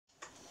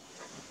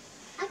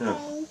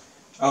done.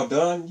 All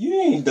done? You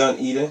ain't done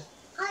eating.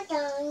 All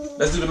done.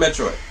 Let's do the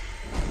Metroid.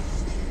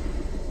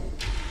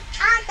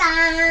 All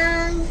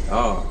done.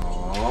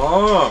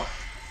 Oh.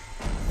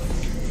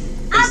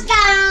 All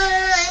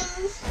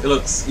done. It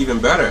looks even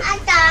better. All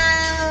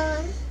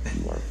done.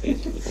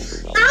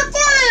 All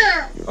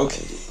done.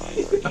 Okay.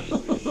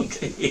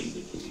 Okay.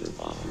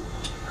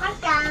 All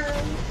done.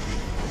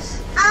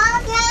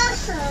 All done.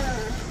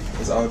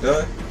 It's all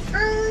done?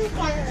 All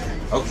done.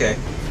 Okay.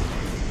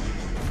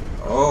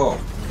 Oh.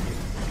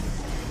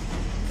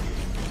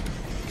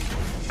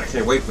 I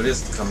can't wait for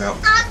this to come out.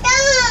 All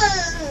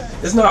done.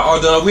 It's not all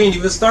done. We ain't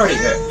even started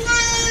yet.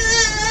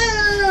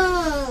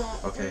 No.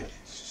 Okay.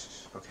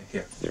 Okay,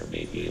 here. There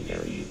may be a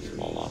very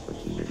small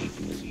opportunity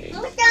to escape.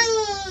 All done.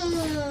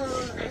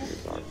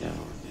 Measures are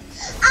down.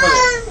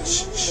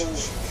 Shh, shh,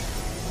 shh.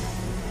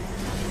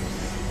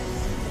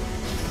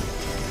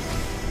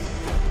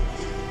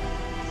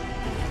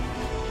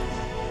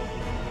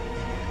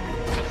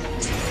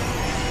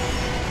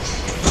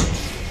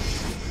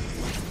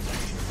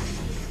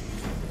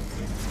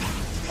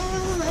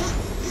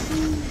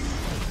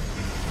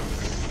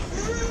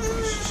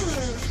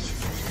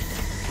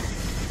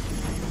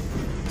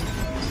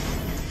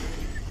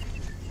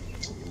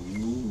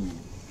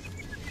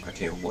 I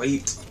can't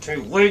wait.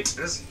 Can't wait.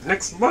 It's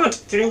next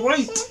month. Can't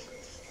wait.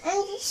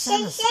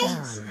 Samus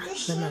Aran,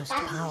 the most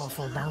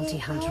powerful bounty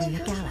hunter in the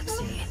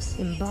galaxy,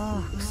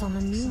 embarks on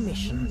a new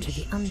mission to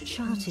the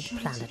uncharted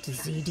planet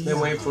ZD. Been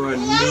waiting for a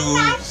new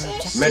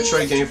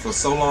Metroid game for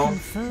so long.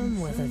 Confirm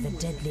whether the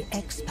deadly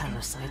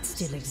X-parasite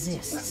still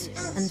exists,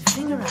 and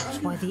figure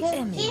out why the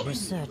Emmy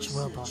research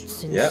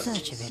robots in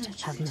search of it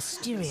have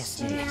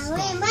mysteriously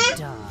gone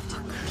dark.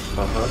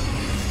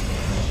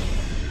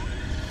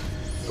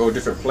 Go to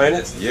different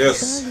planets?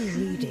 Yes. Early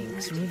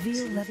readings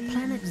reveal that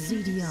planet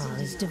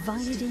ZDR is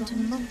divided into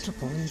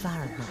multiple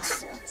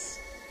environments,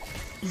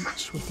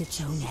 each with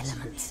its own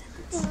elements.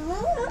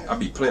 I'll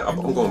be playing. I'm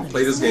going to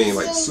play this game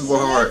like super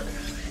hard.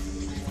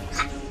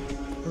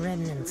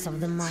 Remnants of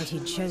the mighty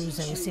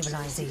Chozo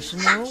civilization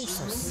are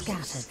also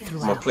scattered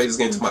throughout. I'm going to play this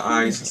game till my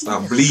eyes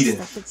start bleeding.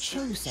 That the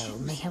Chozo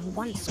may have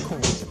once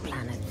called the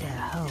planet their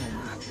home.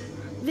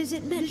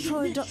 Visit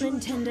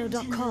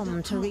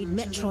Metroid.Nintendo.com to read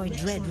Metroid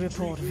Dread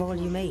Report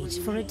Volume 8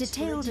 for a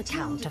detailed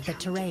account of the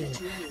terrain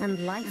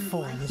and life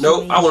forms.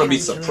 No, I want to be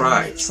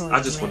surprised. I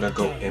just want to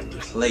go and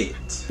play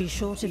it. Be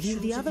sure to view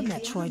the other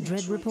Metroid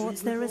Dread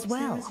reports there as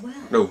well.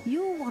 No,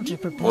 You'll want to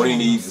prepare only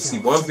need to see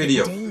one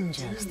video. the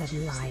dangers that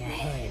lie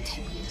ahead.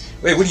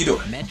 Wait, what are you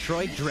doing?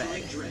 Metroid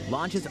Dread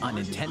launches on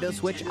Nintendo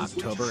Switch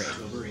October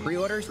 8th.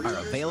 Pre-orders are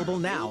available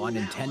now on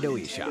Nintendo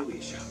eShop.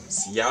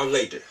 See y'all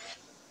later.